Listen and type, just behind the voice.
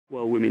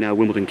Well, with me now,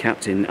 Wimbledon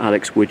captain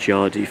Alex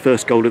Woodyard. Your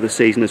first goal of the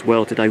season as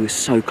well today. Was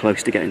so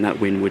close to getting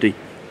that win, Woody.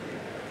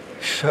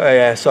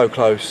 Yeah, so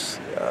close.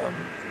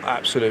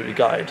 Absolutely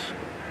gutted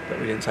that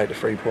we didn't take the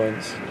 3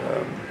 points.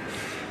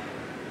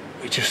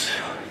 We just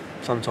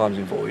sometimes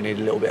we thought we need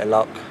a little bit of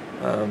luck.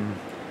 On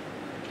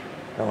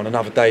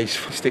another day,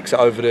 sticks it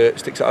over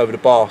the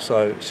bar.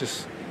 So it's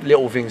just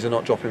little things are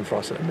not dropping for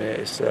us at the minute.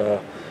 It's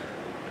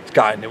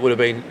gutting. It would have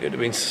been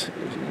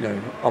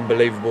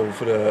unbelievable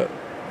for the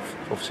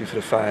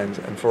fans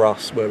and for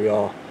us where we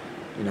are,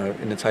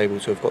 in the table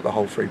to have got the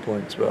whole 3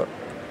 points. But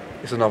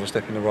it's another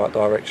step in the right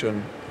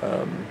direction.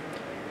 It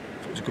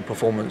was a good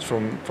performance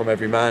from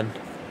every man,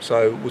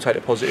 so we'll take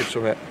the positives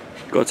from it.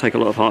 Got to take a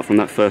lot of heart from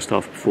that first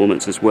half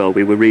performance as well.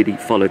 We really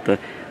followed the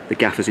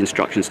gaffer's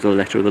instructions to the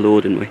letter of the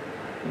law, didn't we?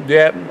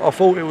 Yeah, I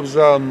thought it was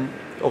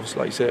obviously,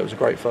 like you said, it was a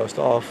great first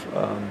half.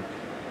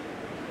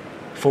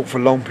 Fought for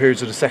long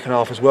periods of the second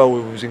half as well.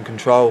 We was in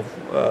control,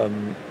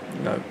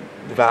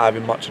 without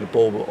having much of the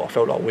ball, but I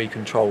felt like we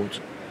controlled,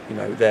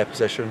 their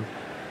possession.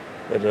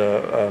 But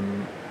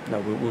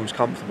we was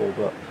comfortable,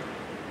 but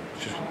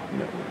just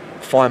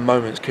fine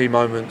moments, key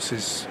moments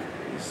is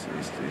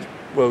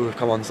where we've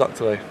come unstuck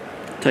today.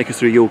 Take us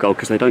through your goal,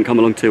 because they don't come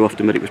along too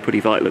often, but it was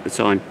pretty vital at the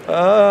time.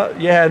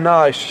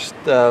 It's just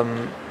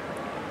I've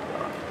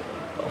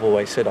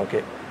always said I'll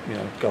get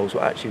goals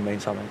that actually mean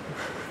something.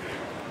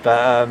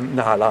 But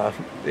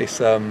it's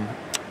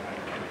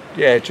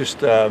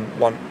just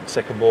 1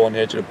 second ball on the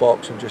edge of the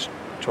box and just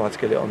try to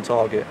get it on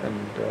target and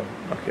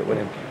lucky at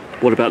winning.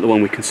 What about the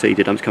one we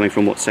conceded? I'm coming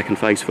from second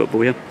phase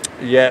football, yeah?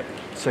 Yeah,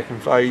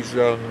 second phase.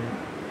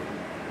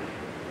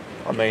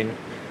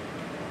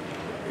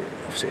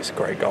 Obviously it's a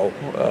great goal.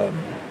 Of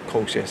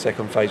course,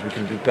 second phase we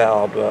can do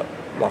better, but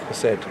like I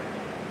said,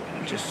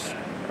 we just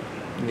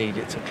need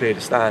it to clear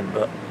the stand.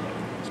 But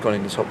it's gone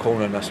in the top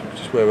corner, and that's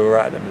just where we're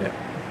at the minute.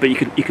 But you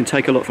can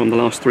take a lot from the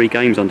last 3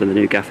 games under the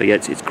new gaffer. Yeah,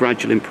 it's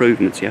gradual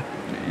improvements, yeah.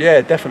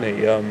 Yeah,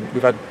 definitely.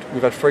 We've had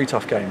 3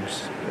 tough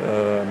games.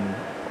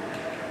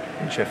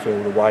 In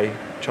Sheffield away,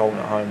 Charlton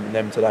at home, and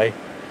them today.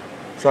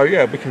 So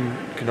yeah, we can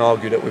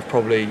argue that we've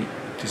probably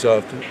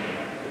deserved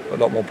a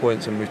lot more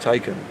points than we've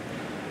taken.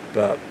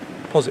 But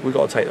we've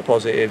got to take the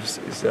positives.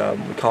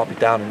 We can't be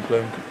down and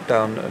gloom,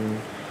 down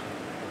and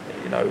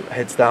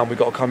heads down. We've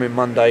got to come in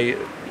Monday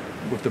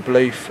with the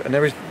belief, and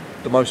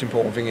the most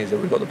important thing is that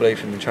we've got the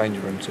belief in the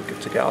changing room to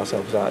get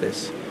ourselves out of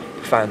this.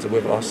 The fans are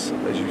with us,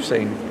 as you've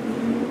seen.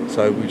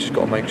 So we've just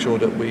got to make sure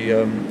that we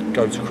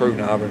go to Crewe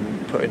now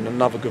and put in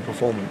another good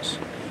performance.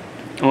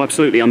 Oh,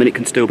 absolutely. it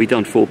can still be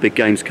done. 4 big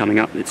games coming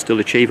up. It's still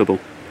achievable.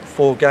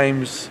 4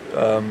 games,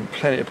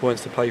 plenty of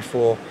points to play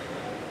for.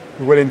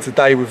 We went in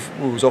today we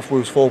was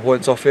 4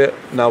 points off it.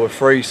 Now we're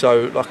 3.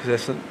 So, like I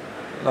said,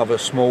 another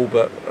small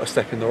but a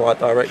step in the right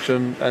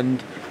direction.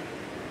 And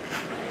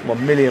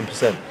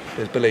 1,000,000%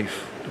 there's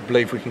belief. The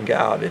belief we can get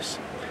out of this.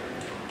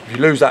 If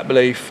you lose that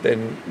belief,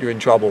 then you're in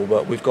trouble.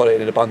 But we've got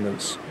it in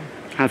abundance.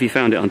 How have you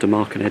found it under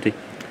Mark and Eddie?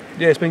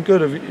 Yeah, it's been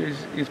good.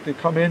 They've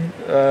come in.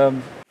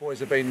 Boys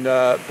have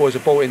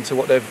bought into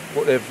what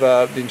they've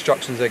the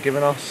instructions they're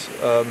giving us.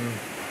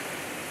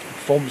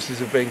 Performances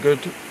have been good.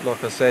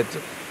 Like I said,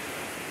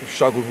 we've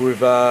struggled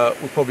with.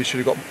 We probably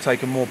should have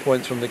taken more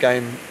points from the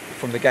games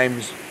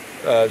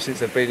since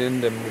they've been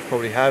in than we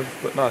probably have.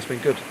 But no, it's been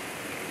good.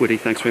 Woody,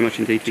 thanks very much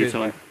indeed for your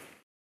time. Mate.